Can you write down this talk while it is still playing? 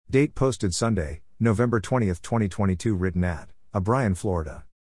Date posted Sunday, November 20, 2022. Written at O'Brien, Florida.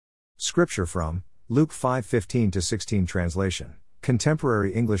 Scripture from Luke 5:15-16 translation.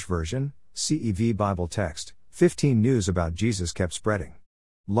 Contemporary English Version, CEV Bible text. 15 News about Jesus kept spreading.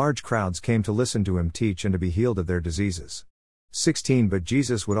 Large crowds came to listen to him teach and to be healed of their diseases. 16 But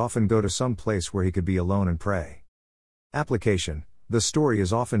Jesus would often go to some place where he could be alone and pray. Application. The story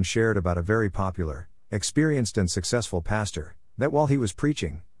is often shared about a very popular, experienced and successful pastor, that while he was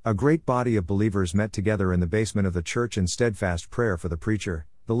preaching, a great body of believers met together in the basement of the church in steadfast prayer for the preacher,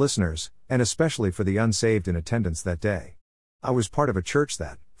 the listeners, and especially for the unsaved in attendance that day. I was part of a church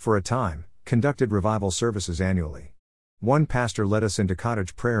that, for a time, conducted revival services annually. One pastor led us into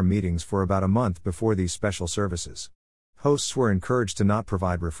cottage prayer meetings for about a month before these special services. Hosts were encouraged to not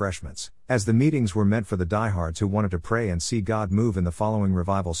provide refreshments, as the meetings were meant for the diehards who wanted to pray and see God move in the following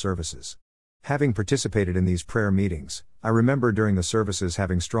revival services. Having participated in these prayer meetings, I remember during the services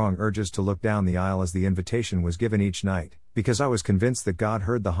having strong urges to look down the aisle as the invitation was given each night, because I was convinced that God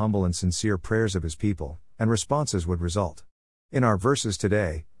heard the humble and sincere prayers of his people, and responses would result. In our verses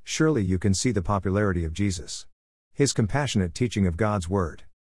today, surely you can see the popularity of Jesus. His compassionate teaching of God's Word.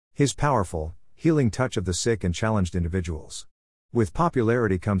 His powerful, healing touch of the sick and challenged individuals. With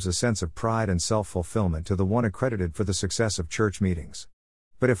popularity comes a sense of pride and self-fulfillment to the one accredited for the success of church meetings.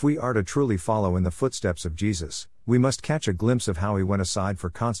 But if we are to truly follow in the footsteps of Jesus, we must catch a glimpse of how he went aside for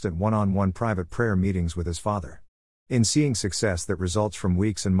constant one-on-one private prayer meetings with his Father. In seeing success that results from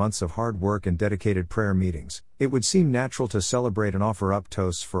weeks and months of hard work and dedicated prayer meetings, it would seem natural to celebrate and offer up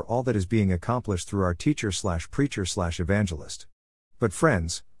toasts for all that is being accomplished through our teacher/preacher/evangelist. But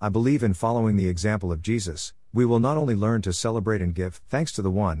friends, I believe in following the example of Jesus, we will not only learn to celebrate and give thanks to the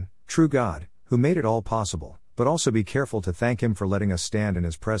one, true God, who made it all possible, but also be careful to thank him for letting us stand in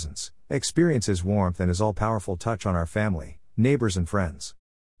his presence, experience his warmth and his all-powerful touch on our family, neighbors and friends.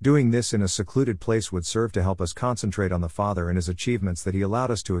 Doing this in a secluded place would serve to help us concentrate on the Father and his achievements that he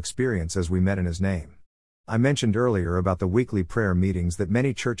allowed us to experience as we met in his name. I mentioned earlier about the weekly prayer meetings that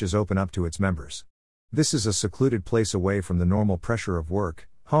many churches open up to its members. This is a secluded place away from the normal pressure of work,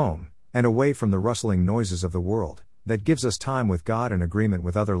 home, and away from the rustling noises of the world, that gives us time with God and agreement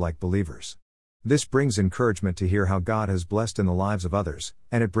with other like believers. This brings encouragement to hear how God has blessed in the lives of others,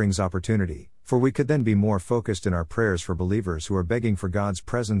 and it brings opportunity, for we could then be more focused in our prayers for believers who are begging for God's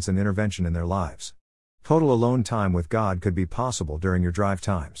presence and intervention in their lives. Total alone time with God could be possible during your drive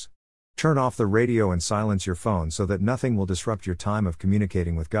times. Turn off the radio and silence your phone so that nothing will disrupt your time of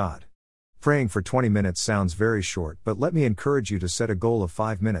communicating with God. Praying for 20 minutes sounds very short, but let me encourage you to set a goal of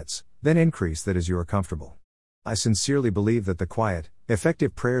 5 minutes, then increase that as you are comfortable. I sincerely believe that the quiet,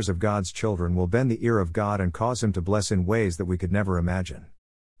 effective prayers of God's children will bend the ear of God and cause him to bless in ways that we could never imagine.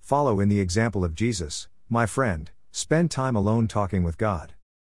 Follow in the example of Jesus, my friend, spend time alone talking with God.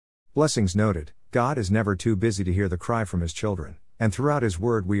 Blessings noted, God is never too busy to hear the cry from his children, and throughout his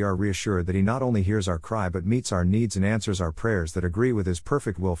word we are reassured that he not only hears our cry but meets our needs and answers our prayers that agree with his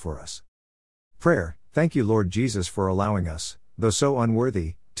perfect will for us. Prayer. Thank you, Lord Jesus, for allowing us, though so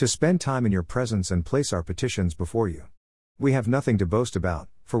unworthy, to spend time in your presence and place our petitions before you. We have nothing to boast about,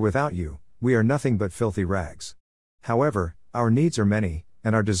 for without you, we are nothing but filthy rags. However, our needs are many,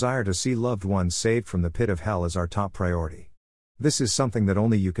 and our desire to see loved ones saved from the pit of hell is our top priority. This is something that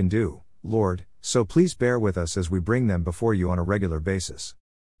only you can do, Lord, so please bear with us as we bring them before you on a regular basis.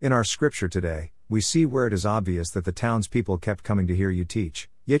 In our scripture today, we see where it is obvious that the townspeople kept coming to hear you teach,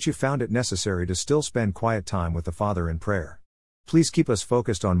 yet you found it necessary to still spend quiet time with the Father in prayer. Please keep us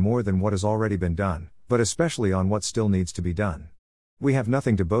focused on more than what has already been done, but especially on what still needs to be done. We have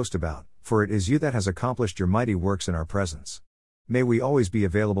nothing to boast about, for it is you that has accomplished your mighty works in our presence. May we always be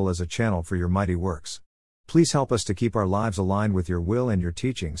available as a channel for your mighty works. Please help us to keep our lives aligned with your will and your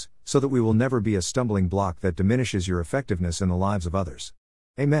teachings, so that we will never be a stumbling block that diminishes your effectiveness in the lives of others.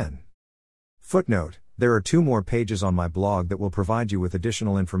 Amen. Footnote: there are 2 more pages on my blog that will provide you with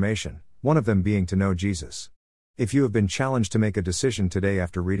additional information, one of them being to know Jesus. If you have been challenged to make a decision today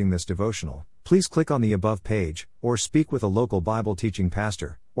after reading this devotional, please click on the above page, or speak with a local Bible teaching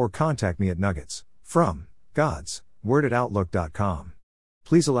pastor, or contact me at nuggets.from.gods.word@outlook.com.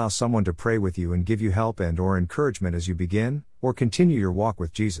 Please allow someone to pray with you and give you help and/or encouragement as you begin, or continue your walk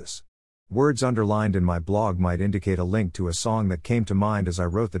with Jesus. Words underlined in my blog might indicate a link to a song that came to mind as I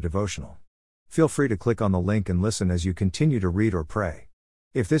wrote the devotional. Feel free to click on the link and listen as you continue to read or pray.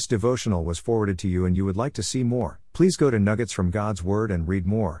 If this devotional was forwarded to you and you would like to see more, please go to Nuggets from God's Word and read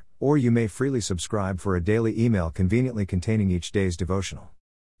more, or you may freely subscribe for a daily email conveniently containing each day's devotional.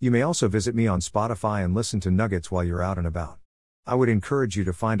 You may also visit me on Spotify and listen to Nuggets while you're out and about. I would encourage you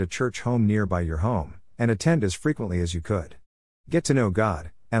to find a church home nearby your home, and attend as frequently as you could. Get to know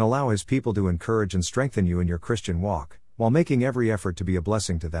God, and allow His people to encourage and strengthen you in your Christian walk, while making every effort to be a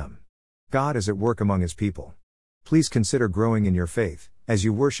blessing to them. God is at work among His people. Please consider growing in your faith, as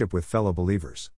you worship with fellow believers.